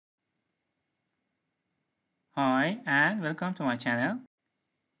Hi and welcome to my channel.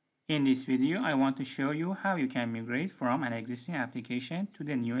 In this video, I want to show you how you can migrate from an existing application to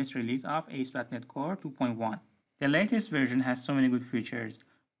the newest release of ASP.NET Core 2.1. The latest version has so many good features,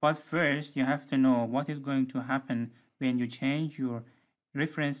 but first you have to know what is going to happen when you change your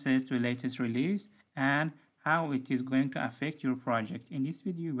references to the latest release and how it is going to affect your project. In this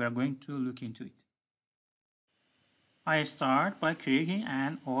video, we are going to look into it. I start by creating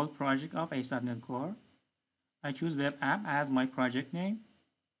an old project of ASP.NET Core. I choose Web App as my project name.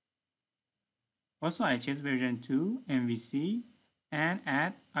 Also, I choose version 2, MVC, and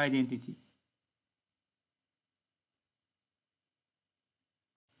add identity.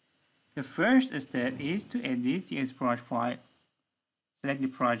 The first step is to edit CSproj file. Select the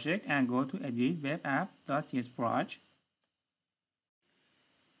project and go to edit webapp.csproj.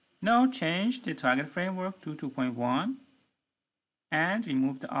 Now change the target framework to 2.1 and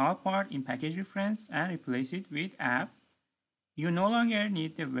remove the all part in package reference and replace it with app. You no longer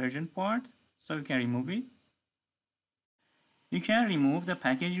need the version part, so you can remove it. You can remove the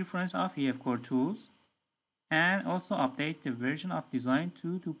package reference of EF Core tools and also update the version of design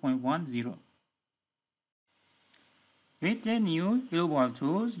to 2.10. With the new global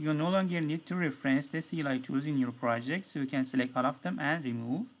tools, you no longer need to reference the CLI tools in your project, so you can select all of them and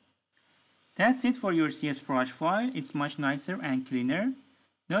remove. That's it for your CSproj file. It's much nicer and cleaner.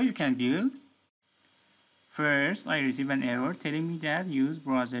 Now you can build. First, I receive an error telling me that use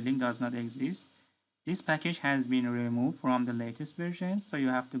browser link does not exist. This package has been removed from the latest version, so you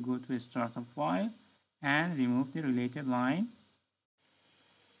have to go to a startup file and remove the related line.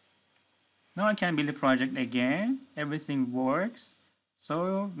 Now I can build the project again. Everything works,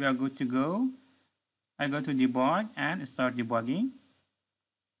 so we are good to go. I go to debug and start debugging.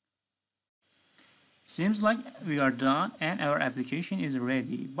 Seems like we are done and our application is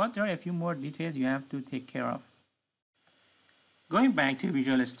ready, but there are a few more details you have to take care of. Going back to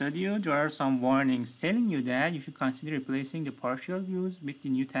Visual Studio, there are some warnings telling you that you should consider replacing the partial views with the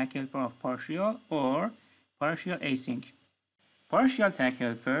new tag helper of partial or partial async. Partial tag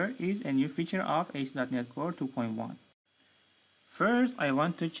helper is a new feature of ASP.NET Core 2.1. First, I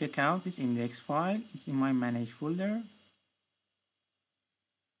want to check out this index file. It's in my manage folder.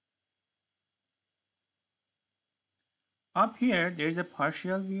 Up here, there's a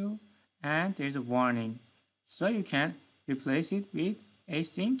partial view and there's a warning. So you can replace it with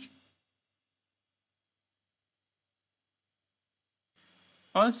async.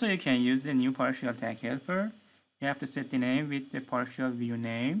 Also, you can use the new partial tag helper. You have to set the name with the partial view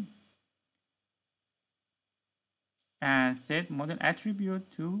name and set model attribute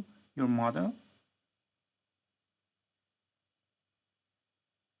to your model.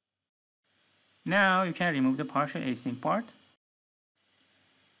 Now you can remove the partial async part.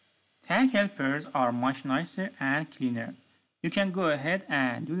 Tag helpers are much nicer and cleaner. You can go ahead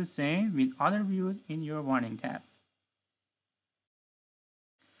and do the same with other views in your warning tab.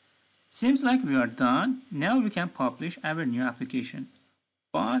 Seems like we are done. Now we can publish our new application.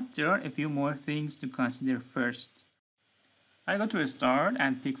 But there are a few more things to consider first. I go to Start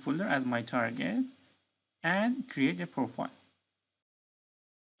and pick folder as my target and create a profile.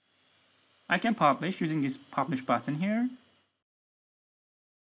 I can publish using this publish button here.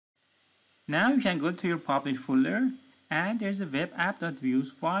 Now you can go to your publish folder and there's a web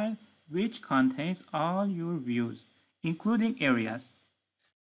app.views file which contains all your views, including areas.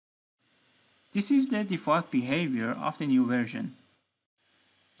 This is the default behavior of the new version.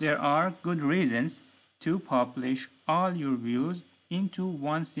 There are good reasons to publish all your views into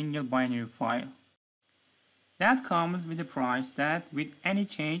one single binary file. That comes with the price that with any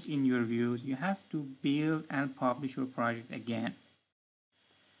change in your views, you have to build and publish your project again.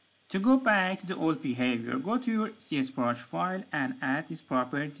 To go back to the old behavior, go to your CSproj file and add this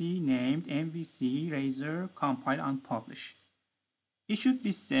property named MVC razor compile and publish. It should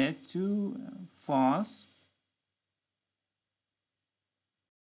be set to false.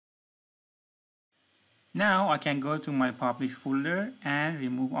 Now I can go to my publish folder and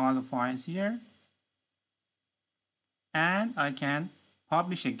remove all the files here. And I can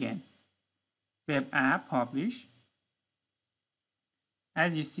publish again. Web app publish.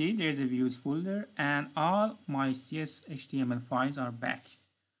 As you see, there's a views folder and all my CS.html files are back.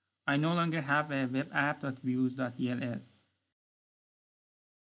 I no longer have a web app.views.dll.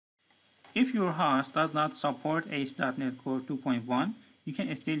 If your host does not support ASP.NET Core 2.1, you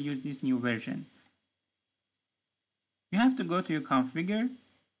can still use this new version. You have to go to your configure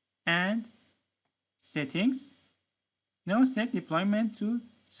and settings. Now set deployment to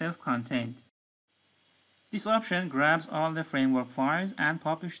self-contained. This option grabs all the framework files and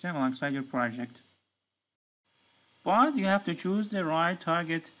publishes them alongside your project. But you have to choose the right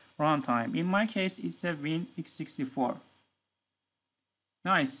target runtime. In my case, it's a WinX64.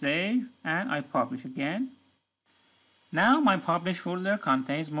 Now I save and I publish again. Now my publish folder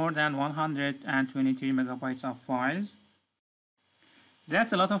contains more than 123 megabytes of files.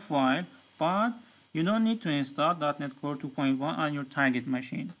 That's a lot of files, but you don't need to install .NET Core 2.1 on your target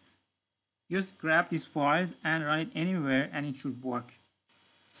machine. Just grab these files and run it anywhere and it should work.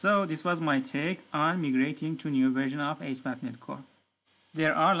 So this was my take on migrating to new version of ASP.NET Core.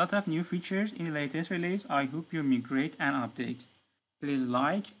 There are a lot of new features in the latest release. I hope you migrate and update. Please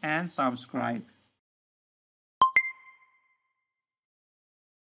like and subscribe.